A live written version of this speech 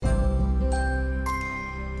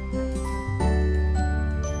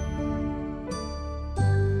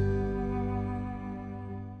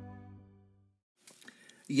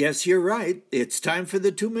Yes, you're right. It's time for the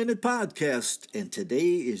 2-Minute Podcast, and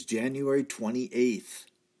today is January 28th.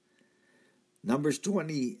 Numbers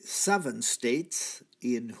 27 states,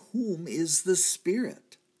 "In whom is the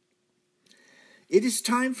Spirit?" It is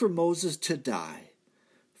time for Moses to die.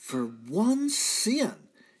 For one sin,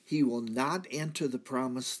 he will not enter the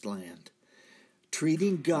promised land.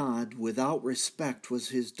 Treating God without respect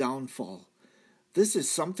was his downfall. This is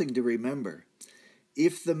something to remember.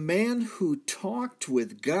 If the man who talked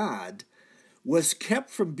with God was kept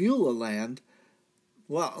from Beulah land,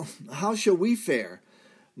 well, how shall we fare?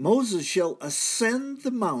 Moses shall ascend the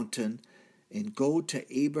mountain and go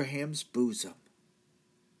to Abraham's bosom.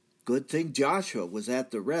 Good thing Joshua was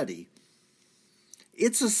at the ready.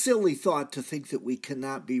 It's a silly thought to think that we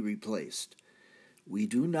cannot be replaced. We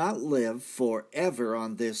do not live forever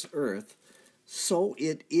on this earth, so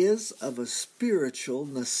it is of a spiritual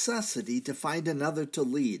necessity to find another to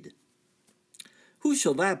lead. Who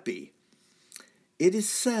shall that be? It is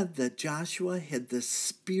said that Joshua had the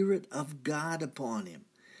Spirit of God upon him.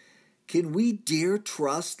 Can we dare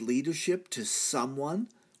trust leadership to someone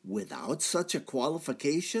without such a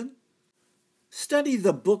qualification? Study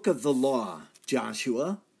the book of the law,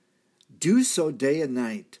 Joshua. Do so day and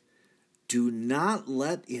night. Do not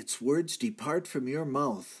let its words depart from your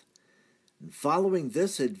mouth. And following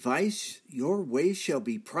this advice, your way shall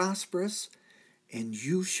be prosperous, and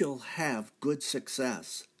you shall have good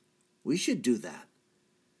success. We should do that.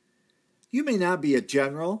 You may not be a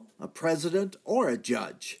general, a president, or a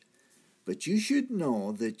judge, but you should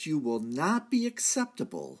know that you will not be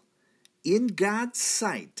acceptable in God's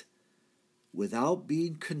sight without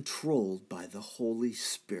being controlled by the Holy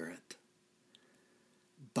Spirit.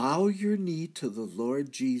 Bow your knee to the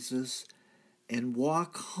Lord Jesus and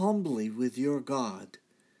walk humbly with your God.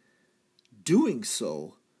 Doing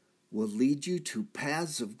so will lead you to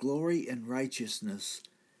paths of glory and righteousness,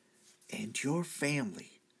 and your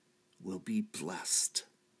family will be blessed.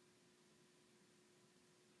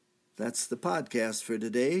 That's the podcast for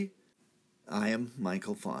today. I am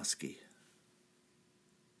Michael Foskey.